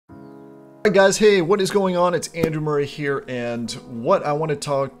Hi guys, hey, what is going on? It's Andrew Murray here, and what I want to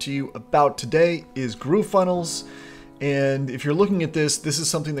talk to you about today is GrooveFunnels. And if you're looking at this is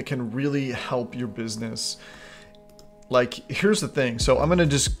something that can really help your business. Like, here's the thing. So I'm gonna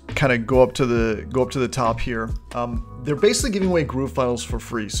just kind of go up to the top here. They're basically giving away GrooveFunnels for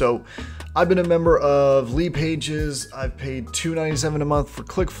free. So I've been a member of Leadpages. I've paid $2.97 a month for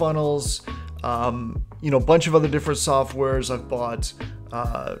ClickFunnels. A bunch of other different softwares. I've bought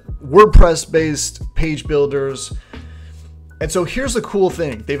WordPress-based page builders. And so here's the cool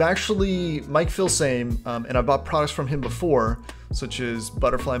thing. They've actually, Mike Filsame, and I bought products from him before, such as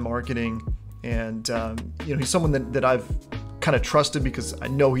Butterfly Marketing. And, he's someone that I've kind of trusted because I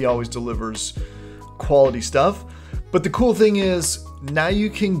know he always delivers quality stuff. But the cool thing is now you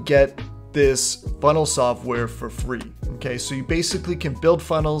can get this funnel software for free. Okay, so you basically can build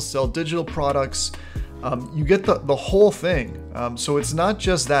funnels, sell digital products. You get the whole thing. So it's not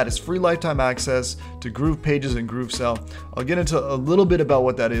just that, it's free lifetime access to GroovePages and GrooveSell. I'll get into a little bit about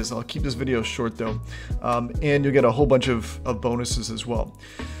what that is. I'll keep this video short though. And you'll get a whole bunch of bonuses as well.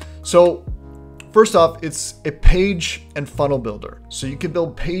 So first off, it's a page and funnel builder. So you can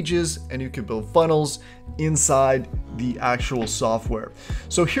build pages and you can build funnels inside the actual software.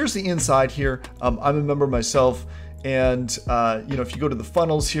 So here's the inside here. I'm a member myself. And if you go to the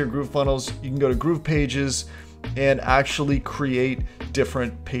funnels here, GrooveFunnels, you can go to GroovePages and actually create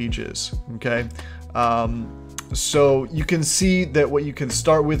different pages. Okay, so you can see that what you can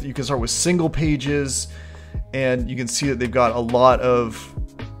start with single pages, and you can see that they've got a lot of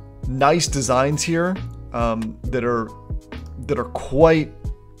nice designs here that are quite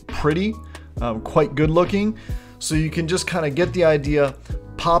pretty, quite good looking. So you can just kind of get the idea,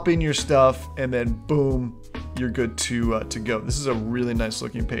 pop in your stuff, and then boom, you're good to go. This is a really nice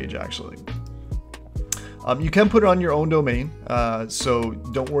looking page actually. You can put it on your own domain, so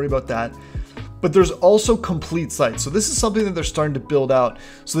don't worry about that. But there's also complete sites. So this is something that they're starting to build out.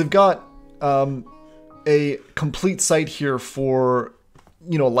 So they've got a complete site here for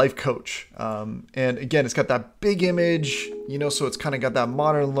life coach. And again, it's got that big image, so it's kind of got that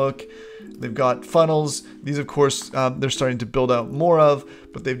modern look. They've got funnels. These, of course, they're starting to build out more of,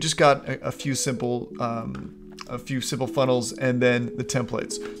 but they've just got a few simple funnels and then the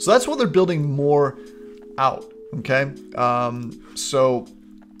templates. So that's what they're building more out. Okay. So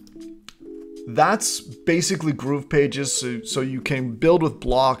that's basically GroovePages. So you can build with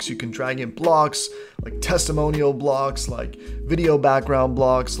blocks. You can drag in blocks like testimonial blocks, like video background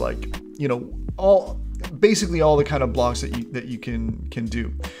blocks, like, basically all the kind of blocks that you can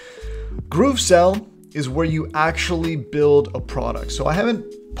do. GrooveSell is where you actually build a product. So I haven't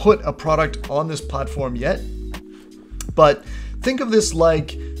put a product on this platform yet, but think of this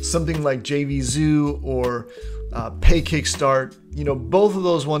like something like Jvzoo or PayKickStart. Both of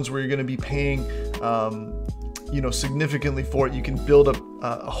those ones where you're going to be paying, significantly for it. You can build up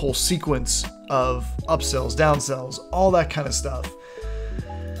a whole sequence of upsells, downsells, all that kind of stuff.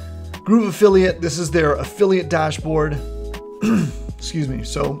 Groove Affiliate, this is their affiliate dashboard. Excuse me.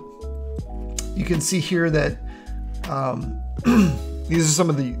 So you can see here that these are some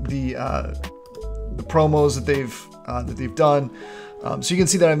of the promos that they've done. So you can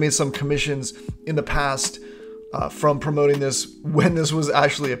see that I made some commissions in the past from promoting this when this was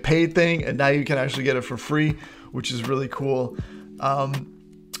actually a paid thing, and now you can actually get it for free, which is really cool.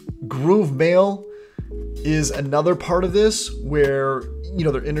 GrooveMail is another part of this where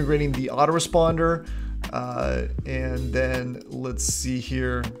they're integrating the autoresponder, and then let's see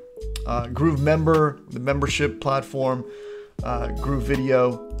here, GrooveMember, the membership platform,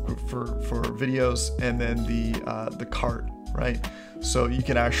 GrooveVideo for videos, and then the cart, right? So you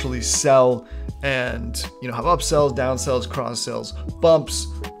can actually sell and have upsells, downsells, cross sells, bumps,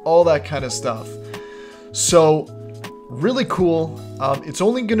 all that kind of stuff. So really cool. It's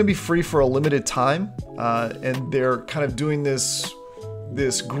only going to be free for a limited time, and they're kind of doing this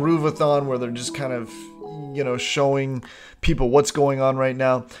Groovathon where they're just kind of showing people what's going on right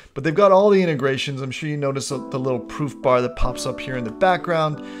now. But they've got all the integrations. I'm sure you notice the little proof bar that pops up here in the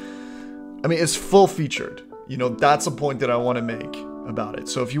background. I mean, it's full featured. That's a point that I want to make about it.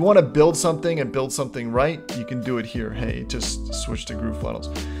 So if you want to build something and build something right, you can do it here. Hey, just switch to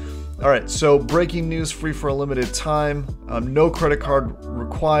GrooveFunnels. All right, so breaking news, free for a limited time, no credit card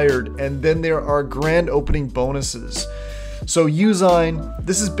required, and then there are grand opening bonuses. So Usign,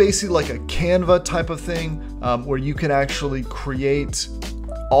 this is basically like a Canva type of thing, where you can actually create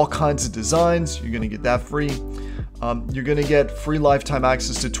all kinds of designs. You're going to get that free. You're going to get free lifetime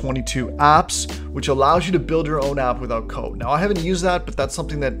access to 22 apps, which allows you to build your own app without code. Now, I haven't used that, but that's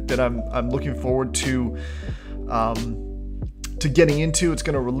something that I'm looking forward to to getting into. It's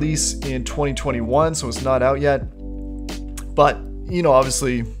going to release in 2021, so it's not out yet. But, you know,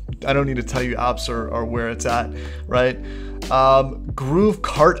 obviously, I don't need to tell you apps are where it's at, right?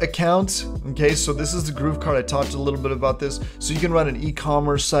 GrooveKart account. Okay, so this is the GrooveKart. I talked a little bit about this. So you can run an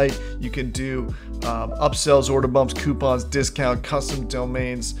e-commerce site. You can do upsells, order bumps, coupons, discount, custom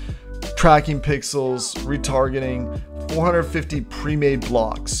domains, tracking pixels, retargeting, 450 pre-made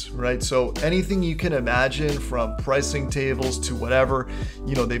blocks, right? So anything you can imagine, from pricing tables to whatever,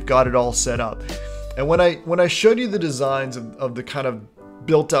 you know, they've got it all set up. And when I showed you the designs of the kind of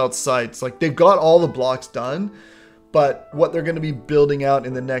built out sites, like they've got all the blocks done, but what they're going to be building out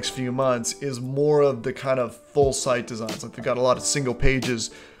in the next few months is more of the kind of full site designs. Like they've got a lot of single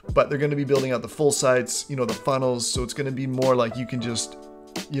pages, but they're going to be building out the full sites, you know, the funnels. So it's going to be more like you can just,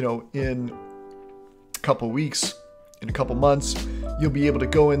 you know, in a couple weeks, in a couple months, you'll be able to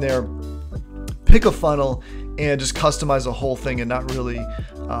go in there, pick a funnel, and just customize the whole thing and not really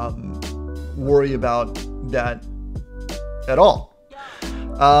worry about that at all.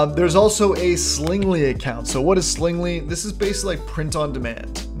 There's also a Slingly account. So what is Slingly? This is basically like print on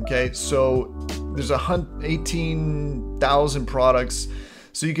demand. Okay, so there's 18,000 products.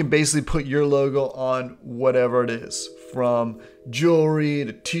 So you can basically put your logo on whatever it is, from jewelry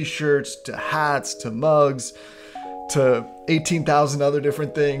to t-shirts to hats to mugs to 18,000 other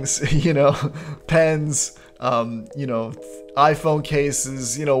different things, you know, pens, you know, iPhone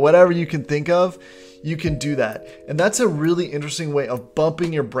cases, you know, whatever you can think of, you can do that. And that's a really interesting way of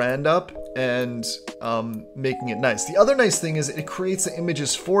bumping your brand up and making it nice. The other nice thing is it creates the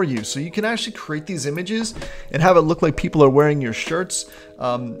images for you. So you can actually create these images and have it look like people are wearing your shirts,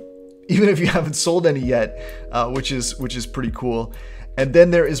 even if you haven't sold any yet, which is pretty cool. And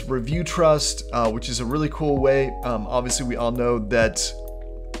then there is Review Trust, which is a really cool way. Obviously, we all know that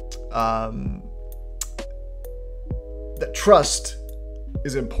that trust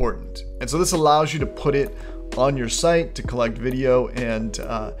is important, and so this allows you to put it on your site to collect video and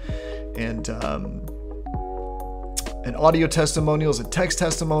audio testimonials and text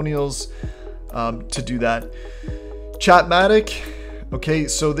testimonials to do that. Chatmatic. Okay,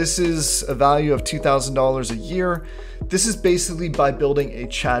 so this is a value of $2,000 a year. This is basically by building a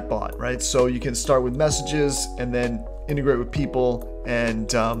chatbot, right? So you can start with messages and then integrate with people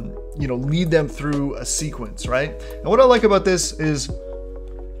and you know, lead them through a sequence, right? And what I like about this is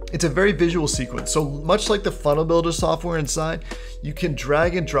it's a very visual sequence. So much like the funnel builder software inside, you can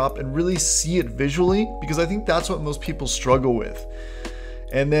drag and drop and really see it visually, because I think that's what most people struggle with.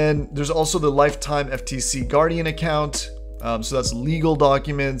 And then there's also the lifetime FTC Guardian account. So that's legal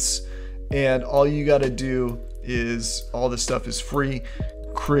documents, and all you got to do is, all this stuff is free,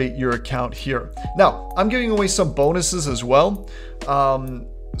 create your account here. Now, I'm giving away some bonuses as well.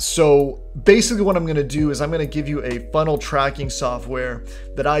 So basically what I'm going to do is I'm going to give you a funnel tracking software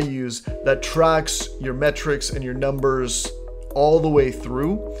that I use that tracks your metrics and your numbers all the way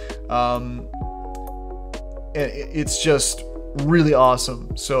through. And it's just really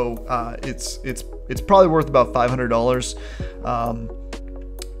awesome. So it's probably worth about $500.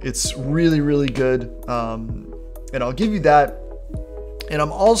 It's really good, and I'll give you that. And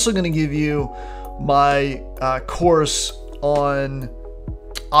I'm also going to give you my course on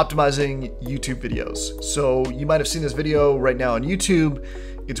optimizing YouTube videos. So you might have seen this video right now on YouTube.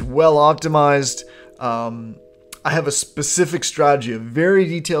 It's well optimized. I have a specific strategy, a very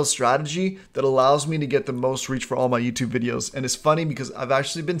detailed strategy that allows me to get the most reach for all my YouTube videos. And it's funny because I've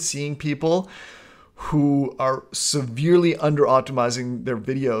actually been seeing people who are severely under optimizing their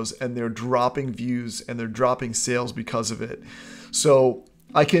videos, and they're dropping views and they're dropping sales because of it. So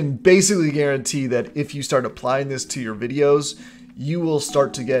I can basically guarantee that if you start applying this to your videos, you will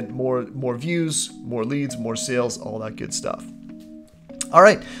start to get more views, more leads, more sales, all that good stuff. All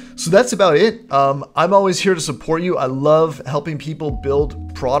right, so that's about it. I'm always here to support you. I love helping people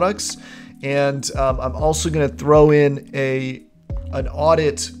build products, and I'm also going to throw in an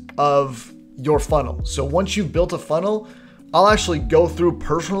audit of your funnel. So once you've built a funnel, I'll actually go through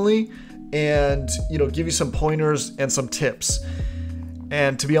personally and, you know, give you some pointers and some tips.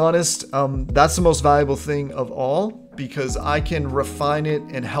 And to be honest, that's the most valuable thing of all, because I can refine it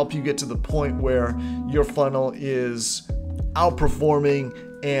and help you get to the point where your funnel is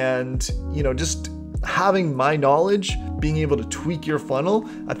outperforming, and, you know, just having my knowledge, being able to tweak your funnel,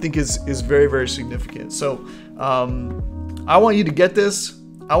 I think is very significant. So I want you to get this.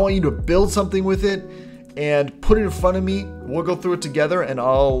 I want you to build something with it and put it in front of me. We'll go through it together, and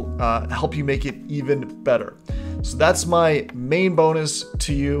I'll help you make it even better. So that's my main bonus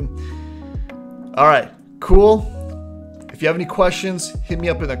to you. All right, cool. If If you have any questions, hit me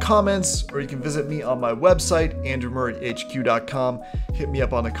up in the comments, or you can visit me on my website, AndrewMurrayHQ.com. Hit me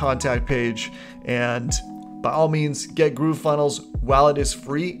up on the contact page, and by all means, get GrooveFunnels while it is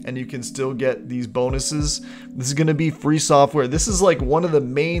free and you can still get these bonuses. This is going to be free software. This is like one of the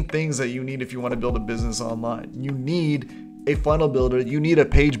main things that you need if you want to build a business online. You need a funnel builder. You need a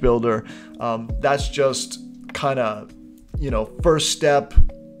page builder. That's just kind of, first step,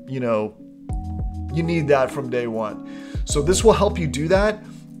 you need that from day one. So this will help you do that.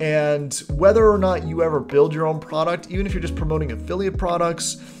 And whether or not you ever build your own product, even if you're just promoting affiliate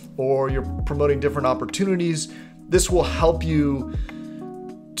products or you're promoting different opportunities, this will help you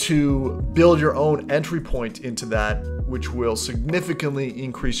to build your own entry point into that, which will significantly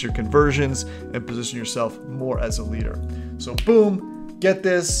increase your conversions and position yourself more as a leader. So boom, get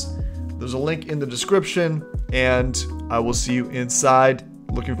this. There's a link in the description, and I will see you inside.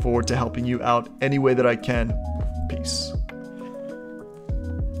 Looking forward to helping you out any way that I can. Peace.